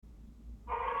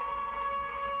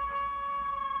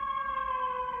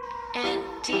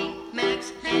Auntie,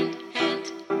 Max, and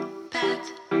Pat,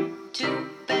 two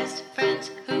best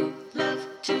friends who love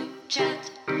to chat.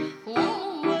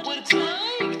 Oh, what it's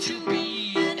like to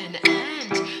be an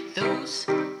ant. Those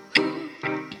who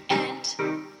ant.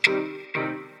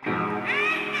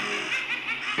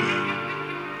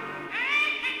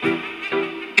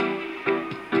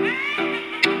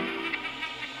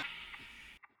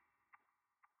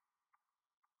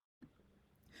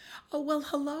 Oh, well,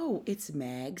 hello, it's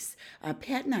Mags.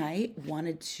 Pat and I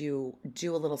wanted to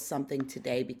do a little something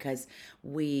today because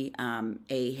we,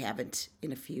 A, haven't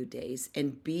in a few days,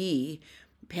 and B,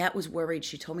 Pat was worried.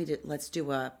 She told me to let's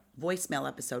do a voicemail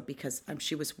episode because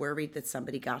she was worried that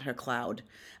somebody got her cloud.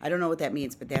 I don't know what that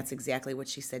means, but that's exactly what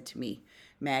she said to me.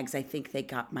 Mags, I think they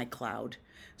got my cloud.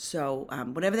 So,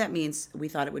 whatever that means, we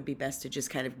thought it would be best to just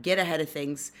kind of get ahead of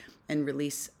things and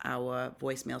release our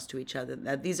voicemails to each other.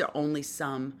 Now, these are only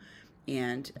some,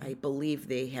 and I believe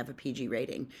they have a PG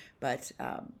rating, but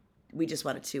we just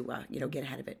wanted to, get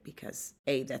ahead of it because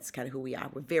A, that's kind of who we are.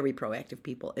 We're very proactive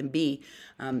people, and B,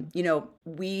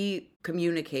 we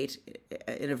communicate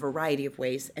in a variety of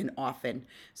ways and often.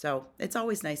 So it's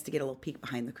always nice to get a little peek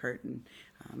behind the curtain,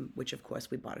 which of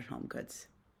course we bought at Home Goods.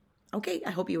 Okay,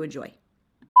 I hope you enjoy.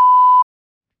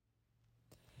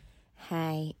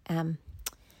 Hi. I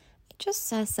just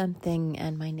saw something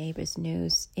on my neighbor's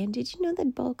news, and did you know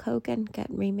that Bulk Hogan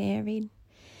got remarried?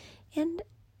 And,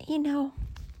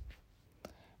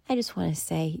 I just want to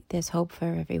say there's hope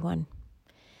for everyone.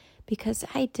 Because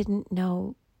there's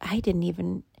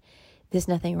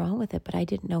nothing wrong with it, but I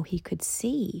didn't know he could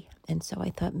see. And so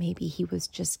I thought maybe he was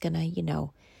just gonna,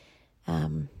 I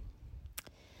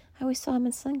always saw him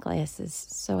in sunglasses.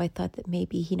 So I thought that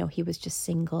maybe, he was just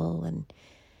single and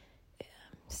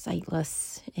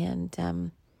sightless, and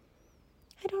I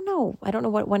don't know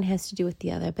what one has to do with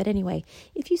the other, but anyway,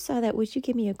 if you saw that, would you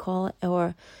give me a call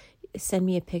or send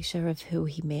me a picture of who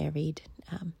he married?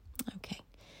 Okay,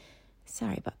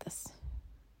 sorry about this.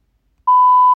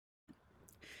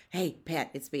 Hey, Pat,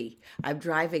 it's me. I'm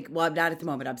driving. Well, I'm not at the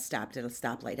moment. I'm stopped at a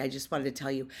stoplight. I just wanted to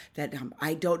tell you that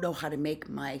I don't know how to make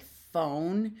my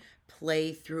phone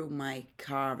play through my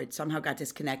car. It somehow got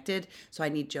disconnected, so I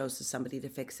need Joe's to somebody to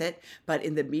fix it. But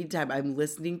in the meantime, I'm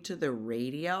listening to the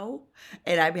radio,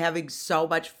 and I'm having so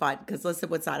much fun. Because listen,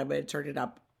 what's on? I'm going to turn it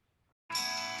up.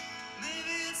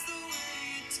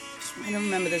 I don't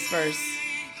remember this verse.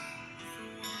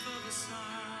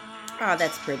 Oh,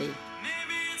 that's pretty.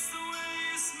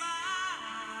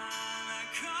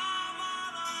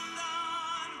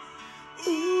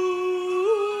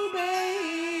 Ooh,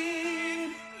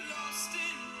 babe.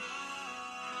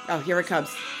 Oh, here it comes.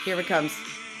 Here it comes.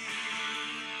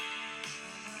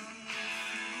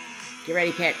 Get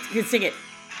ready, Pat. You can sing it.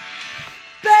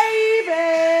 Baby,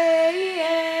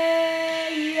 yeah,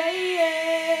 yeah,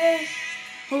 yeah.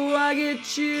 Oh, I get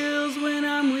chills when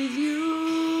I'm with you.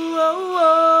 Oh,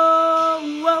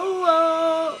 oh, oh,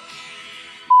 oh.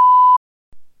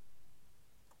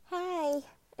 Hi,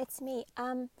 it's me.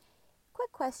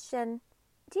 Quick question.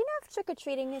 Do you know if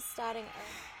trick-or-treating is starting?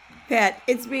 Pat,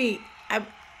 it's me. I'm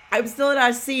still in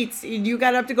our seats. And you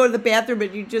got up to go to the bathroom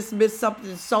and you just missed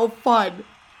something so fun.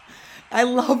 I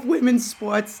love women's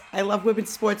sports. I love women's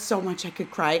sports so much I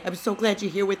could cry. I'm so glad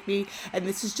you're here with me. And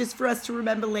this is just for us to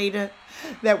remember later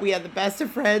that we are the best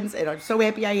of friends. And I'm so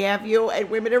happy I have you. And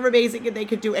women are amazing and they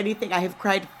can do anything. I have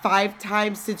cried 5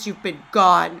 times since you've been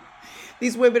gone.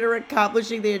 These women are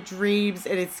accomplishing their dreams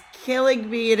and it's killing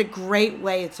me in a great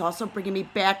way. It's also bringing me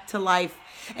back to life.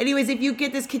 Anyways, if you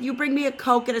get this, can you bring me a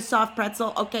Coke and a soft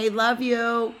pretzel? Okay, love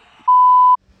you.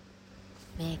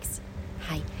 Max,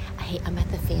 hi. I'm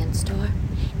at the fan store,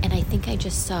 and I think I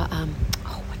just saw,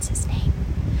 what's his name?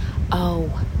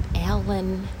 Oh,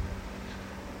 Alan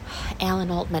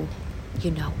Altman,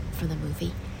 from the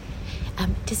movie.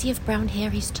 Does he have brown hair?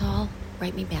 He's tall?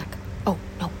 Write me back. Oh,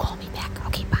 no, call me back.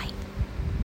 Okay, bye.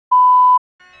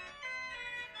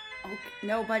 Okay,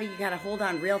 no, buddy, you gotta hold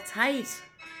on real tight.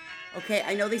 Okay,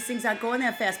 I know these things aren't going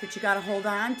that fast, but you gotta hold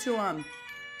on to them.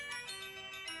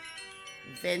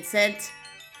 Vincent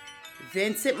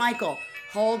Michael,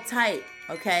 hold tight,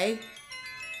 okay?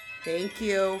 Thank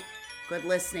you. Good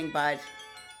listening, bud.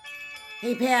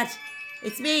 Hey, Pat,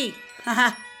 it's me.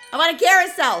 I'm on a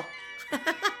carousel.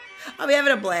 I'm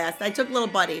having a blast. I took little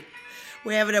buddy.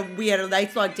 We had a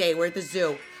nice long day. We're at the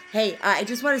zoo. Hey, I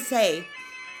just want to say,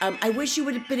 I wish you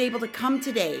would have been able to come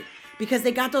today because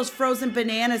they got those frozen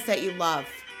bananas that you love.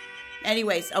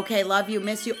 Anyways, okay, love you,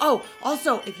 miss you. Oh,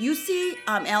 also, if you see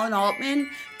Alan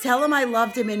Altman, tell him I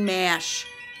loved him in MASH.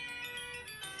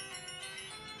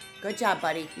 Good job,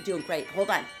 buddy. You're doing great.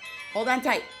 Hold on. Hold on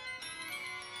tight.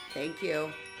 Thank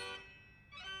you.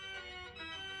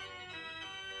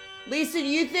 Lisa, do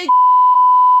you think...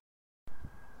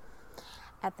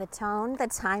 At the tone, the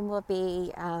time will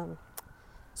be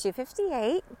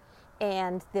 2:58,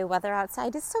 and the weather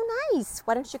outside is so nice.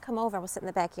 Why don't you come over? We'll sit in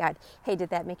the backyard. Hey, did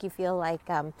that make you feel like,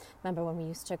 remember when we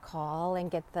used to call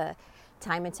and get the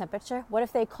time and temperature? What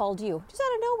if they called you just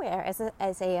out of nowhere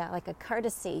as a like a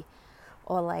courtesy,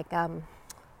 or like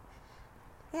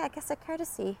yeah, I guess a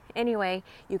courtesy. Anyway,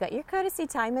 you got your courtesy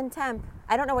time and temp.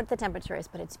 I don't know what the temperature is,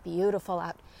 but it's beautiful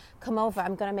out. Come over.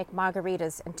 I'm gonna make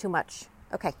margaritas and too much.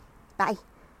 Okay, bye.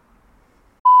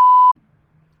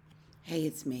 Hey,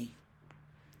 it's me.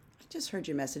 I just heard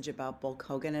your message about Bulk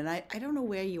Hogan, and I don't know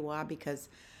where you are because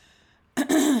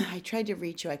I tried to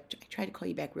reach you. I tried to call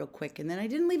you back real quick, and then I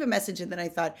didn't leave a message, and then I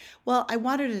thought, well, I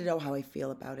wanted to know how I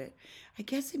feel about it. I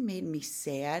guess it made me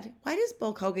sad. Why does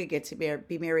Bulk Hogan get to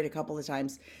be married a couple of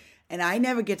times, and I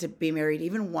never get to be married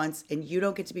even once, and you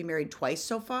don't get to be married twice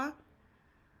so far?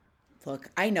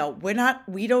 Look, I know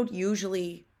we don't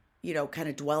usually, kind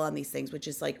of dwell on these things, which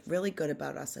is like really good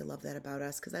about us. I love that about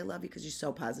us because I love you because you're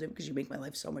so positive, because you make my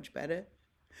life so much better.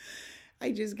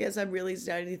 I just guess I'm really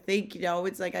starting to think,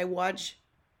 it's like I watch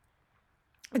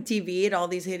TV and all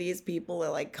these hideous people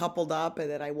are like coupled up, and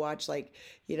then I watch like,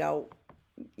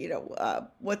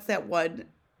 what's that one?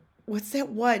 What's that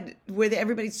one where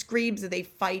everybody screams and they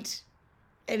fight?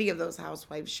 Any of those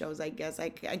housewives shows, I guess. I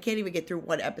can't even get through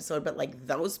one episode, but like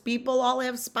those people all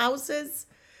have spouses?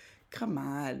 Come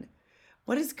on.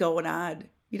 What is going on?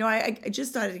 I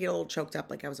just started to get a little choked up,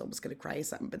 like I was almost going to cry or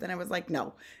something. But then I was like,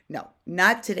 no,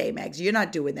 not today, Mags. You're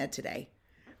not doing that today.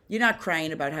 You're not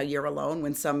crying about how you're alone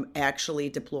when some actually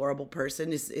deplorable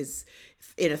person is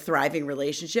in a thriving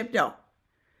relationship. No.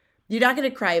 You're not going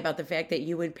to cry about the fact that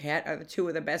you and Pat are the two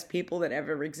of the best people that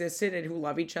ever existed and who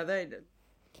love each other.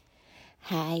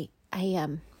 Hi,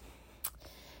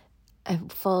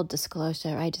 full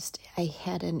disclosure, I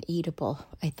had an eatable.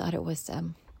 I thought it was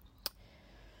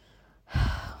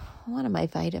one of my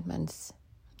vitamins.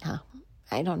 I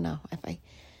don't know if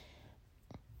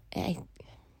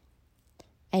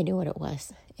I knew what it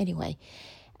was. Anyway,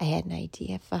 I had an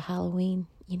idea for Halloween,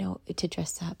 to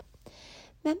dress up.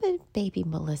 Remember baby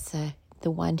Melissa,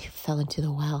 the one who fell into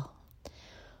the well?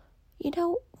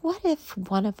 What if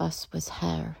one of us was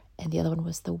her and the other one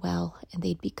was the well, and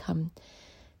they'd become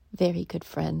very good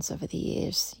friends over the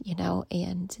years,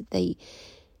 and they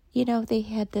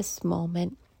had this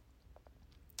moment,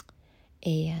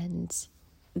 and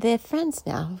they're friends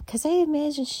now, because I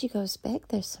imagine she goes back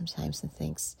there sometimes and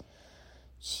thinks,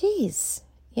 geez,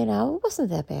 it wasn't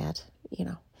that bad, I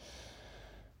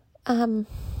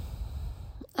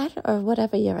don't, or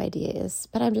whatever your idea is,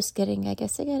 but I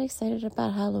guess I got excited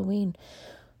about Halloween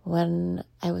when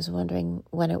I was wondering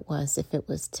when it was, if it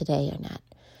was today or not.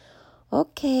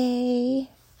 Okay,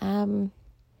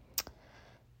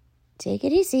 take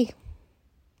it easy.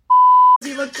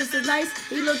 He looked just as nice.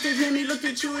 He looked at him, he looked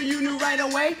at you, and you knew right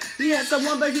away. He had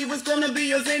someone, but he was gonna be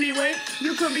yours anyway.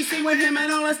 You could be seen with him,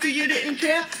 and honestly, you didn't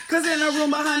care. Cause in a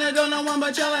room behind her, don't know one,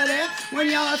 but y'all are there. When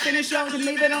y'all are finished, y'all can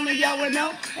leave it, only y'all would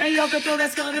know. And y'all could throw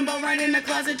that skeleton bone right in the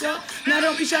closet, y'all. Now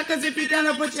don't be shocked, cause if you're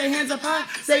gonna put your hands up high,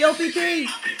 say OPP.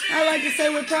 I like to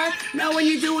say with pride. Now when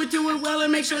you do it well,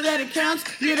 and make sure that it counts.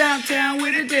 You're downtown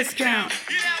with a discount.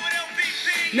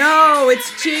 No,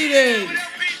 it's cheating.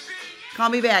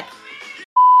 Call me back.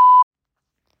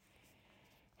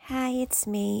 Hi, it's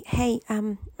me. Hey,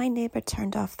 my neighbor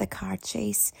turned off the car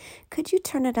chase. Could you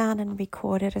turn it on and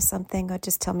record it or something, or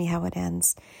just tell me how it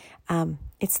ends?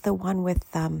 It's the one with,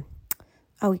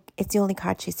 it's the only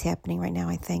car chase happening right now,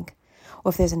 I think. Or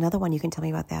if there's another one, you can tell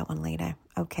me about that one later.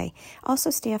 Okay.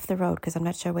 Also, stay off the road, because I'm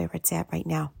not sure where it's at right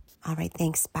now. All right,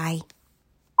 thanks. Bye.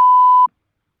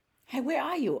 Hey, where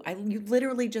are you? You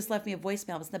literally just left me a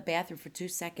voicemail. I was in the bathroom for 2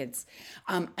 seconds.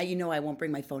 I won't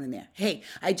bring my phone in there. Hey,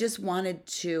 I just wanted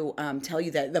to tell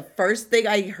you that the first thing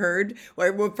I heard,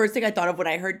 or the first thing I thought of when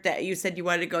I heard that you said you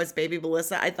wanted to go as baby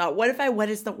Melissa, I thought, what if I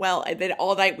went as the well? And then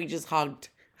all night we just hugged.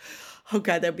 Oh,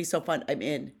 God, that'd be so fun. I'm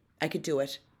in. I could do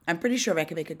it. I'm pretty sure I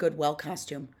could make a good well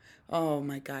costume. Oh,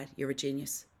 my God, you're a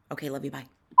genius. Okay, love you. Bye.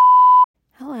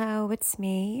 Hello, it's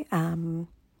me.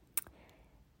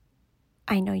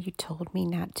 I know you told me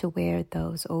not to wear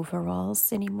those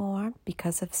overalls anymore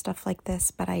because of stuff like this,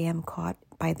 but I am caught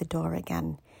by the door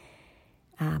again.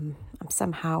 I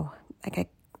got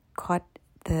caught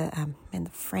in the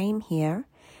frame here,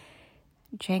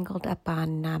 jangled up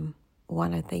on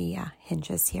one of the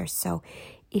hinges here. So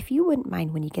if you wouldn't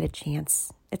mind, when you get a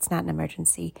chance, it's not an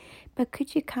emergency, but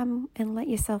could you come and let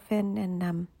yourself in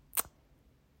and,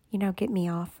 get me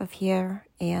off of here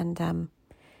and,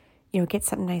 get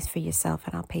something nice for yourself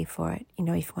and I'll pay for it. If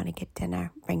you want to get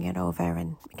dinner, bring it over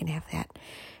and we can have that.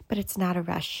 But it's not a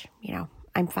rush.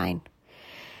 I'm fine.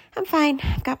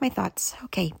 I've got my thoughts.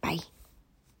 Okay, bye.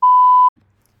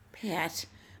 Pat,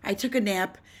 I took a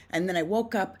nap and then I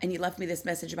woke up and you left me this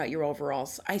message about your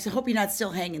overalls. I hope you're not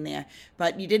still hanging there,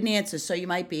 but you didn't answer, so you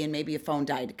might be, and maybe your phone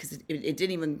died because it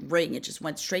didn't even ring. It just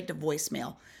went straight to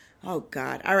voicemail. Oh,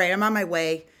 God. All right, I'm on my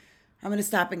way. I'm going to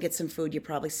stop and get some food. You're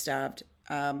probably starved.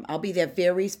 I'll be there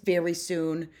very, very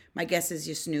soon. My guess is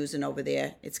you're snoozing over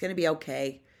there. It's going to be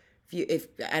okay. If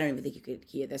I don't even think you could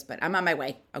hear this, but I'm on my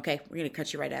way. Okay, we're going to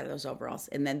cut you right out of those overalls.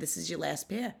 And then this is your last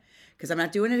pair because I'm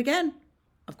not doing it again.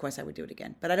 Of course I would do it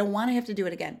again, but I don't want to have to do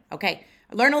it again. Okay,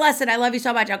 learn a lesson. I love you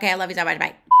so much. Okay, I love you so much.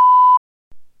 Bye.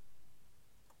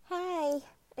 Hi,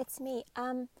 it's me.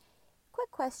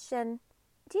 Quick question.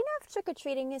 Do you know if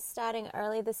trick-or-treating is starting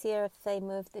early this year, if they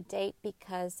moved the date?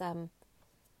 Because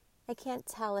I can't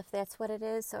tell if that's what it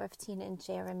is or if Tina and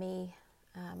Jeremy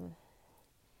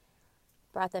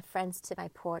brought their friends to my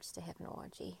porch to have an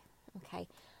orgy. Okay.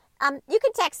 You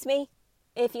can text me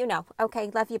if you know.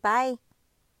 Okay, love you. Bye.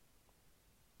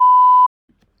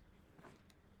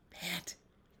 Pat,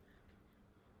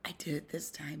 I did it this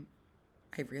time.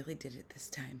 I really did it this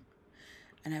time.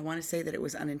 And I want to say that it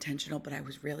was unintentional, but I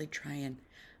was really trying.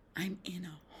 I'm in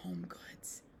a Home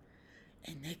Goods,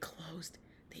 and they closed.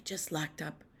 They just locked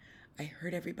up. I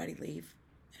heard everybody leave,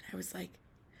 and I was like,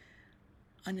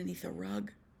 underneath a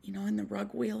rug, in the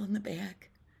rug wheel in the back.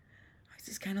 I was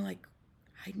just kind of like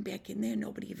hiding back in there.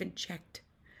 Nobody even checked.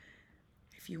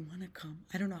 If you want to come,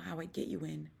 I don't know how I'd get you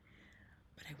in,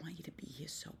 but I want you to be here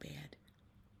so bad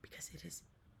because it is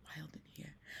wild in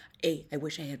here. A, I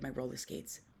wish I had my roller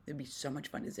skates. It'd be so much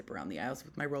fun to zip around the aisles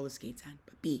with my roller skates on.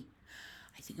 But B,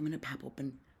 I think I'm going to pop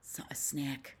open a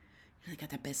snack. I got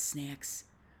the best snacks.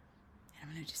 And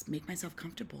I'm going to just make myself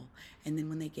comfortable. And then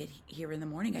when they get here in the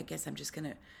morning, I guess I'm just going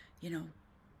to,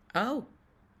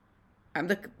 I'm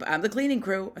the cleaning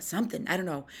crew or something. I don't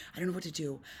know. I don't know what to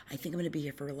do. I think I'm going to be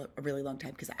here for a really long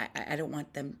time because I don't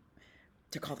want them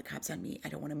to call the cops on me. I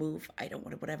don't want to move. I don't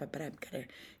want to whatever, but I've got to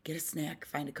get a snack,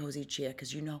 find a cozy chair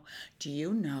because do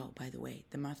you know, by the way,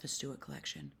 the Martha Stewart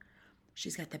collection,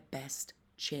 she's got the best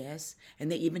chairs, and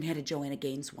they even had a Joanna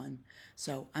Gaines one.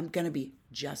 So I'm going to be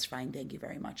just fine. Thank you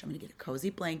very much. I'm going to get a cozy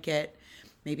blanket,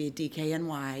 maybe a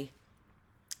DKNY,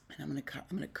 and I'm going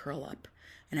to curl up.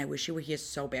 And I wish you were here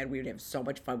so bad. We would have so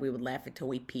much fun. We would laugh until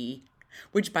we pee.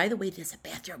 Which, by the way, there's a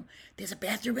bathroom. There's a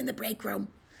bathroom in the break room.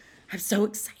 I'm so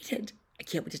excited. I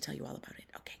can't wait to tell you all about it.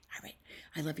 Okay, all right.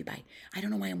 I love you. Bye. I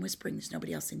don't know why I'm whispering. There's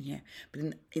nobody else in here.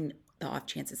 But in the off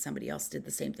chance that somebody else did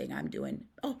the same thing I'm doing,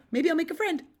 maybe I'll make a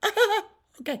friend.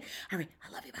 Okay, all right.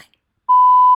 I love you. Bye.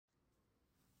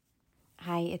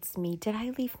 Hi, it's me. Did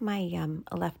I leave my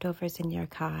leftovers in your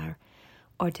car,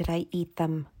 or did I eat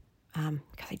them?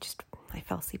 Because I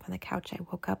fell asleep on the couch. I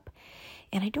woke up,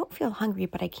 and I don't feel hungry,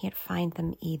 but I can't find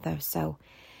them either. So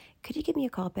could you give me a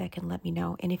call back and let me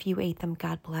know? And if you ate them,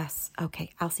 God bless.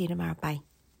 Okay, I'll see you tomorrow. Bye.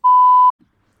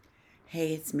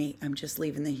 Hey, it's me. I'm just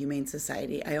leaving the Humane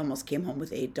Society. I almost came home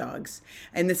with 8 dogs.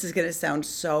 And this is going to sound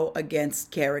so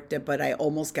against character, but I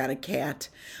almost got a cat.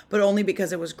 But only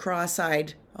because it was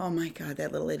cross-eyed. Oh my God,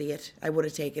 that little idiot. I would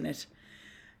have taken it.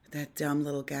 That dumb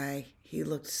little guy. He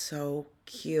looked so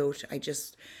cute. I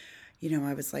just,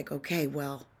 I was like, okay,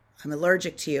 well, I'm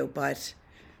allergic to you, but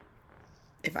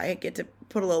if I get to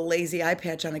put a little lazy eye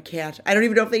patch on a cat, I don't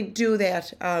even know if they do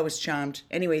that. Oh, I was charmed.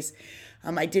 Anyways,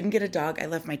 I didn't get a dog. I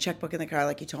left my checkbook in the car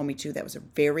like you told me to. That was a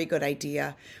very good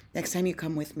idea. Next time you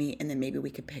come with me, and then maybe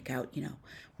we could pick out,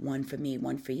 one for me,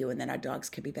 one for you, and then our dogs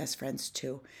could be best friends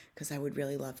too, because I would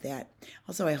really love that.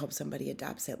 Also, I hope somebody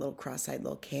adopts that little cross-eyed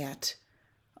little cat.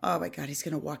 Oh my God, he's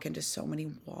going to walk into so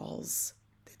many walls.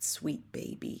 That sweet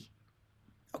baby.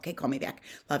 Okay, call me back.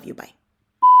 Love you. Bye.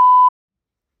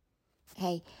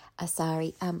 Hey,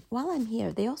 sorry. While I'm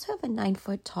here, they also have a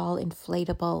 9-foot tall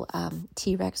inflatable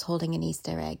T-Rex holding an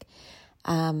Easter egg.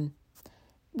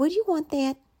 Would you want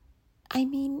that? I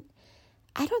mean,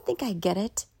 I don't think I get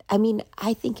it. I mean,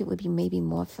 I think it would be maybe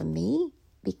more for me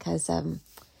because I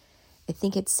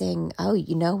think it's saying, oh,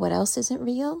 you know what else isn't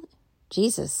real?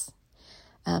 Jesus.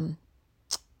 No,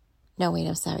 wait,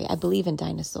 I'm sorry. I believe in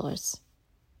dinosaurs.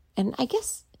 And I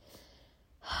guess,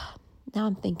 now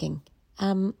I'm thinking,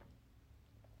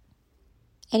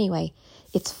 anyway,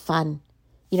 it's fun.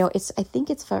 I think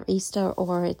it's for Easter,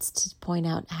 or it's to point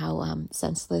out how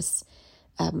senseless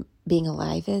being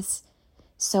alive is.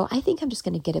 So I think I'm just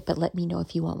going to get it, but let me know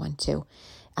if you want one too.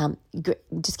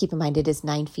 Just keep in mind it is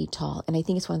 9 feet tall, and I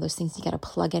think it's one of those things you got to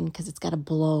plug in because it's got to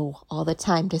blow all the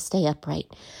time to stay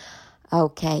upright.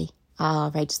 Okay,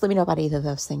 All right. Just let me know about either of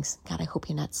those things. God, I hope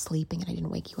you're not sleeping and I didn't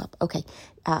wake you up. Okay.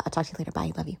 I'll talk to you later.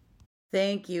 Bye. Love you.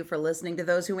 Thank you for listening to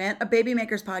Those Who Aunt, a Baby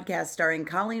Makers podcast starring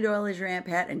Colleen Doyle as your Aunt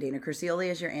Pat and Dana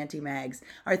Curcioli as your Auntie Mags.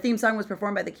 Our theme song was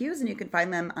performed by The Q's, and you can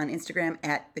find them on Instagram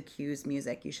at The Q's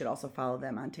Music. You should also follow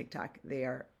them on TikTok. They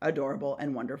are adorable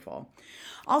and wonderful.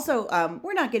 Also,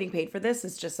 we're not getting paid for this.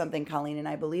 It's just something Colleen and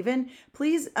I believe in.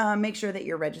 Please make sure that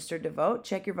you're registered to vote.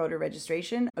 Check your voter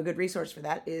registration. A good resource for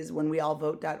that is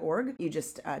whenweallvote.org. You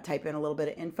just type in a little bit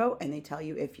of info, and they tell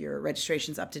you if your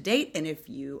registration's up to date. And if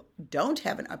you don't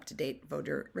have an up-to-date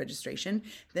voter registration,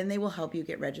 then they will help you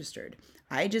get registered.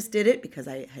 I just did it because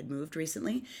I had moved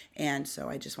recently, and so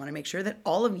I just want to make sure that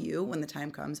all of you, when the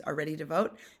time comes, are ready to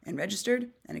vote and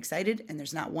registered and excited, and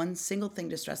there's not one single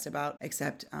thing to stress about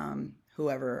except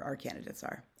whoever our candidates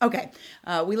are. Okay,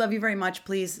 we love you very much.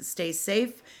 Please stay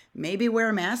safe. Maybe wear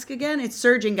a mask again. It's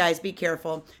surging, guys. Be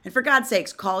careful. And for God's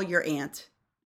sakes, call your aunt.